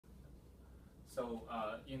So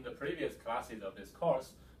in the previous classes of this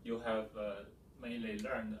course, you have mainly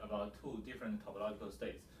learned about two different topological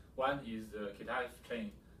states. One is the Kitaev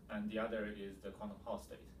chain, and the other is the quantum Hall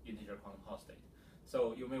state, integer quantum Hall state.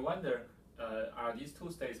 So you may wonder, are these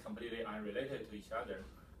two states completely unrelated to each other?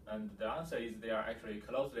 And the answer is they are actually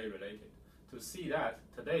closely related. To see that,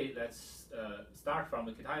 today let's start from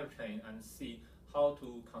the Kitaev chain and see how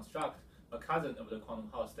to construct a cousin of the quantum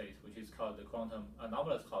Hall state, which is called the quantum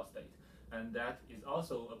anomalous Hall state. And that is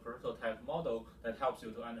also a prototype model that helps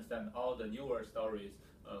you to understand all the newer stories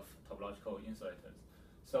of topological insulators.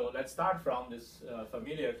 So let's start from this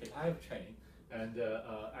familiar Kitaev chain. And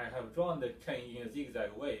I have drawn the chain in a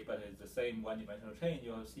zigzag way, but it's the same one-dimensional chain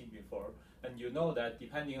you have seen before. And you know that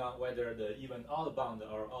depending on whether the even-odd bond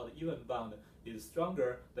or odd-even bond is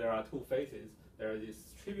stronger, there are two phases. There is this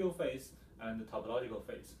trivial phase and the topological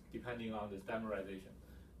phase, depending on this dimerization.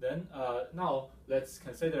 Then now let's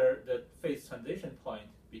consider the phase transition point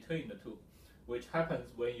between the two, which happens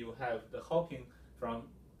when you have the hopping from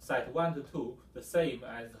site 1 to 2 the same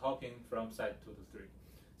as the hopping from site 2 to 3.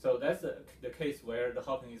 So that's the case where the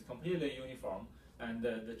hopping is completely uniform and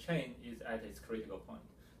the chain is at its critical point.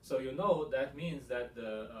 So you know that means that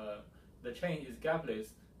the chain is gapless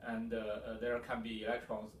and there can be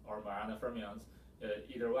electrons or Majorana fermions,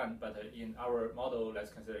 either one, but in our model,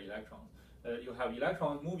 let's consider electrons. You have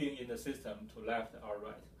electrons moving in the system to left or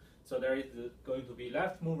right. So there is going to be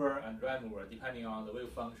left mover and right mover depending on the wave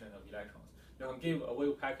function of electrons. You can give a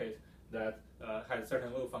wave packet that has a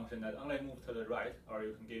certain wave function that only moves to the right, or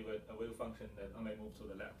you can give it a wave function that only moves to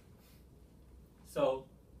the left. So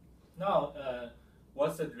now,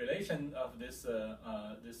 what's the relation of this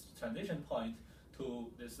this transition point to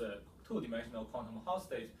this two-dimensional quantum Hall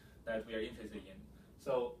state that we are interested in?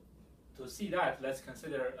 So to see that, let's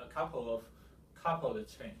consider a couple of coupled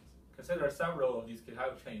chains. Consider several of these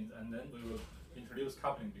Kitaev chains, and then we will introduce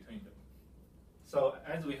coupling between them. So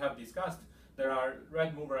as we have discussed, there are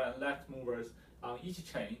right mover and left movers on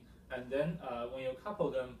each chain, and then when you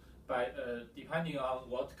couple them, by depending on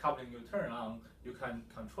what coupling you turn on, you can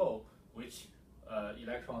control which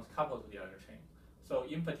electrons couple to the other chain. So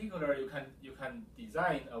in particular, you can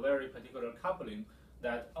design a very particular coupling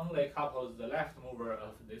that only couples the left mover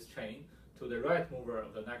of this chain to the right mover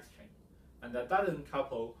of the next chain, and that doesn't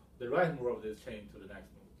couple the right mover of this chain to the next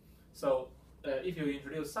mover. So if you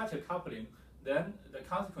introduce such a coupling, then the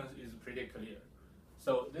consequence is pretty clear.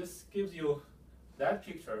 So this gives you that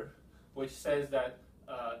picture, which says that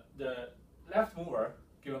the left mover,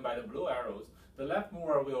 given by the blue arrows, the left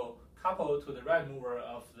mover will couple to the right mover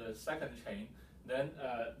of the second chain, then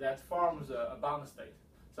that forms a bound state.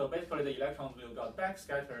 So basically the electrons will get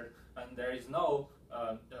backscattered and there is no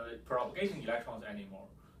propagating electrons anymore.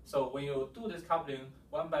 So when you do this coupling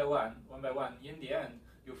one by one, in the end,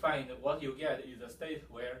 you find that what you get is a state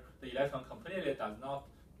where the electron completely does not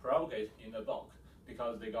propagate in the bulk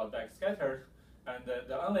because they got backscattered, and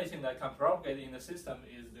the only thing that can propagate in the system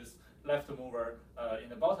is this left mover in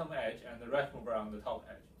the bottom edge and the right mover on the top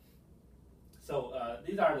edge. So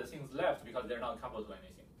these are the things left because they're not coupled to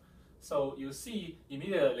anything. So you see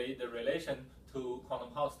immediately the relation to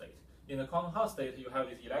quantum Hall state. In the quantum Hall state, you have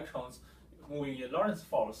these electrons moving in Lorentz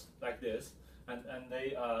force like this, and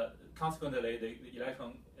they consequently the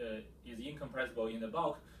electron is incompressible in the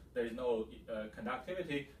bulk. There is no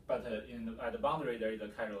conductivity, but at the boundary there is a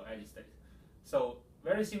chiral edge state. So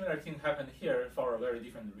very similar thing happened here for a very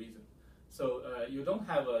different reason. So you don't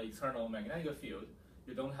have an external magnetic field.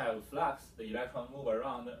 You don't have flux. The electron move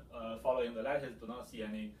around following the lattice, do not see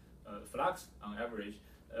any flux on average.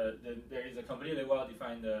 There is a completely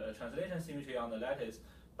well-defined translation symmetry on the lattice,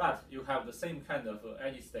 but you have the same kind of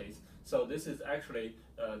edge states. So this is actually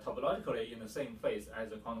topologically in the same phase as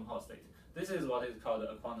the quantum Hall state. This is what is called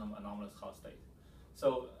a quantum anomalous Hall state.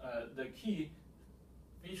 So the key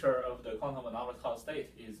feature of the quantum anomalous Hall state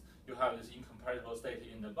is you have this incompressible state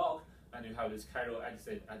in the bulk, and you have this chiral edge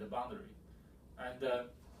state at the boundary. And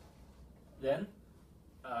then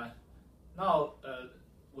now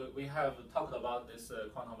we have talked about this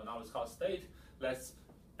quantum anomalous Hall state. Let's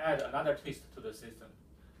add another twist to the system.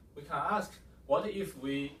 We can ask, what if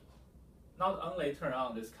we not only turn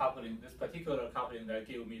on this coupling, this particular coupling that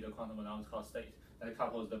gives me the quantum anomalous Hall state that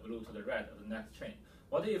couples the blue to the red of the next chain?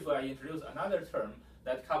 What if I introduce another term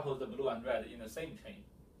that couples the blue and red in the same chain?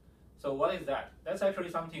 So what is that? That's actually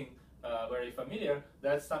something very familiar.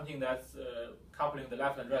 That's something that's coupling the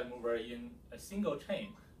left and right mover in a single chain,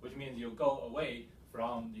 which means you go away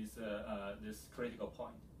from this critical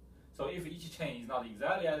point. So if each chain is not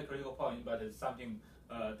exactly at the critical point, but it's something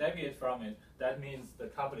deviate from it, that means the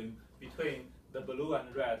coupling between the blue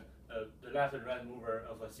and red, the left and right mover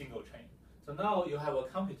of a single chain. So now you have a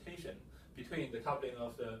computation between the coupling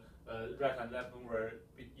of the right and left mover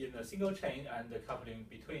in a single chain and the coupling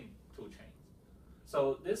between two chains.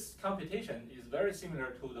 So this computation is very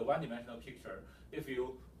similar to the one-dimensional picture. If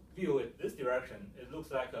you view it this direction, it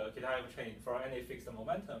looks like a Kitaev chain for any fixed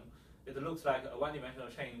momentum. It looks like a one-dimensional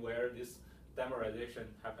chain where this dimerization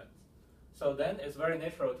happens. So then it's very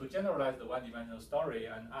natural to generalize the one-dimensional story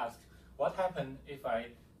and ask, what happens if I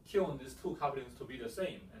tune these two couplings to be the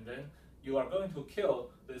same? And then you are going to kill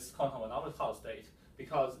this quantum anomalous Hall state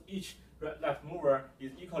because each left mover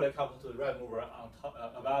is equally coupled to the right mover on top,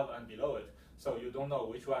 above and below it. So you don't know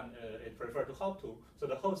which one it prefers to hop to. So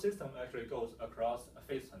the whole system actually goes across a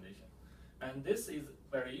phase transition. And this is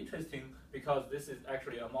very interesting because this is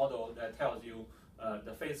actually a model that tells you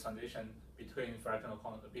the phase transition between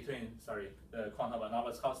the quantum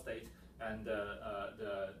anomalous Hall state and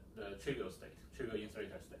the trivial state, trivial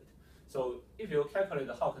insulator state. So if you calculate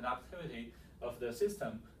the Hall conductivity of the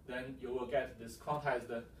system, then you will get this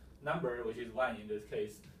quantized number, which is 1 in this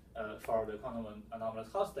case, for the quantum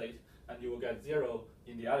anomalous Hall state, and you will get 0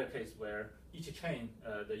 in the other case where each chain,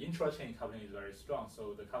 the intra-chain coupling is very strong,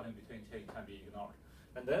 so the coupling between chains can be ignored.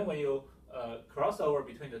 And then when you cross over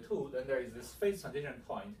between the two, then there is this phase transition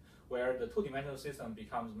point where the two-dimensional system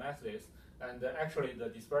becomes massless, and actually the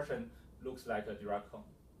dispersion looks like a Dirac cone.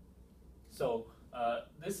 So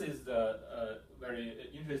this is the very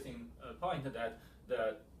interesting point that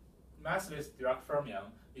the massless Dirac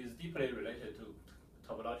fermion is deeply related to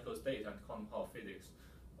topological state and quantum Hall physics,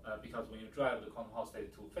 because when you drive the quantum Hall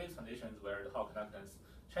state to phase conditions where the Hall conductance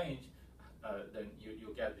change, then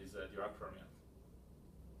you get this Dirac fermion.